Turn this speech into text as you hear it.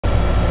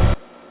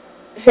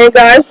Hey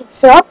guys,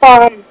 what's up?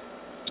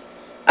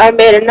 I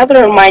made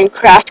another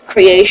Minecraft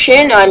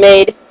creation.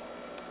 Uh,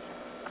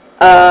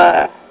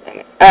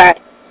 uh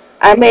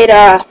I made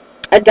a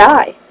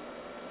die.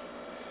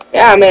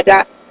 Yeah, I made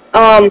that.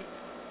 Um,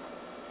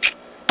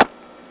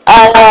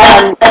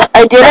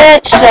 I did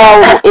it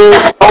so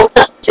it goes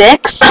to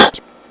 6,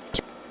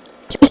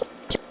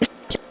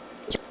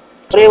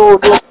 but it will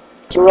do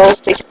roll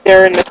 6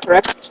 there in the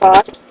correct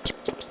spot.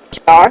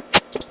 Star.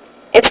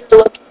 If you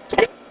look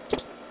at it,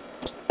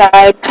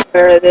 side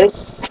where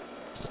this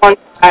one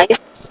side,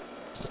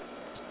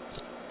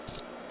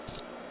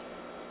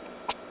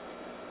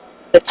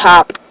 the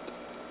top.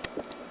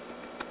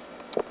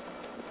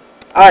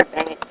 Oh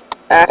dang it.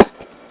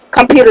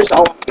 Computer's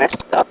all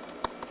messed up.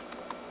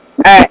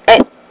 Alright,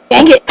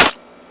 dang it.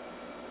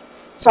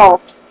 It's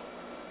all.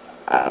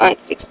 Let me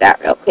fix that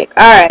real quick.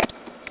 Alright.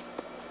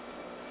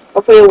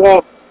 Hopefully it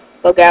won't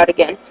bug out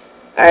again.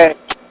 Alright.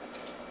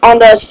 On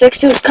the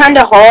 6, it was kind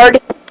of hard.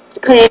 I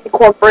couldn't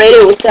incorporate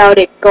it without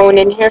it going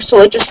in here,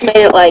 so it just made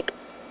it, like,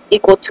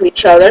 equal to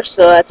each other,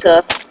 so that's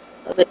a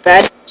little bit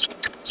bad.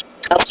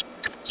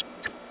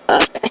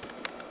 Okay.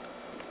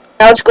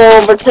 Now let's go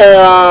over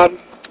to,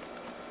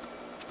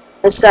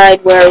 the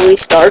side where we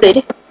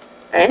started.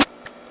 Alright.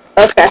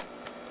 Okay.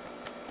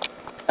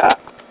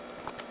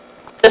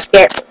 Just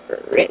get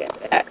rid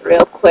of that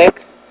real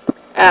quick.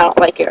 I don't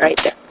like it right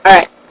there.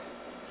 Alright.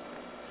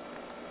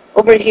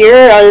 Over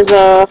here is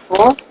 4.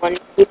 1,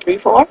 2, 3,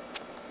 4.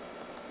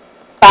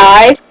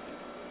 5.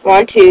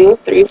 1, 2,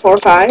 3, 4,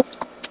 5.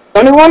 The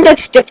only one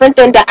that's different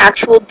than the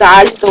actual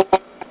die is the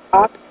one on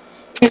top.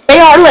 They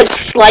are like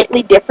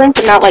slightly different,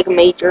 but not like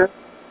major.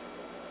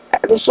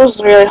 This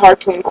was really hard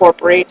to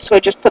incorporate, so I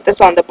just put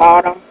this on the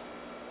bottom.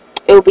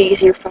 It will be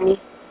easier for me.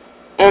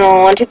 And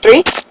 1, 2,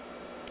 3.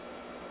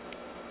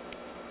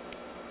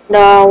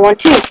 And 1,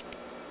 2.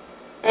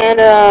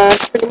 And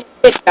pretty much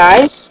it,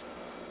 guys.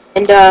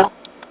 And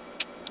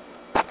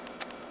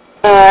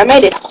I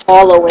made it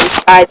hollow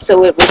inside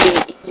so it would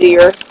be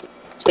easier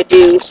to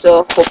do,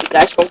 so hope you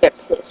guys don't get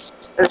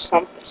pissed or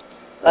something.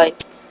 Like,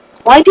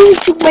 why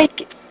didn't you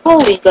make it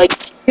fully? Like,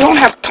 you don't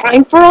have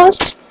time for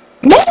us?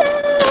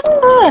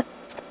 Nah!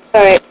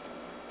 Alright,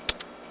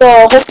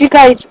 so hope you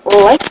guys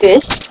like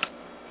this.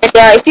 And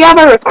if you have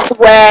a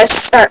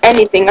request or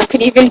anything, I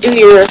could even do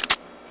your,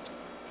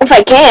 if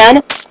I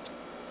can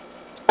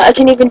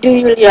even do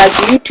your like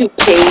YouTube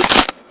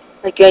page,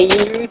 like a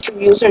YouTube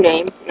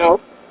username, you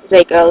know, it's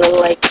like a little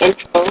like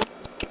intro,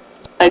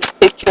 like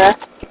picture.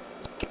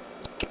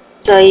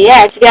 So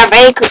yeah, if you have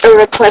any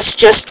requests,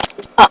 just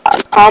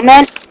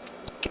comment,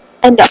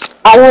 and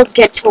I will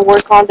get to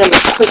work on them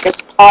as quick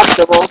as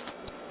possible.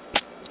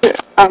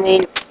 I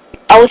mean,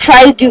 I will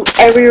try to do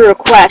every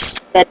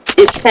request that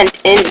is sent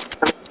in.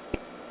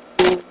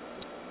 And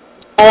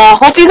I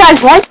hope you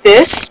guys like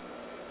this.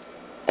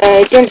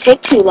 It didn't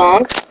take too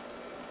long.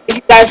 If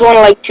you guys want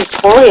a like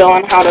tutorial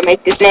on how to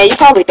make this, now you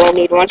probably don't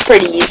need one. It's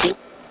pretty easy.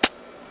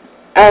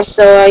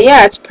 So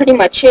yeah, that's pretty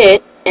much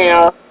it.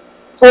 And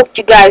hope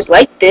you guys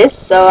like this.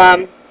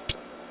 So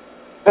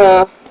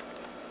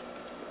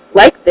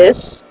like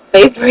this,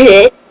 favorite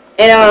it,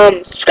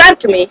 and subscribe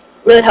to me.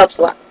 Really helps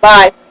a lot.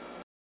 Bye.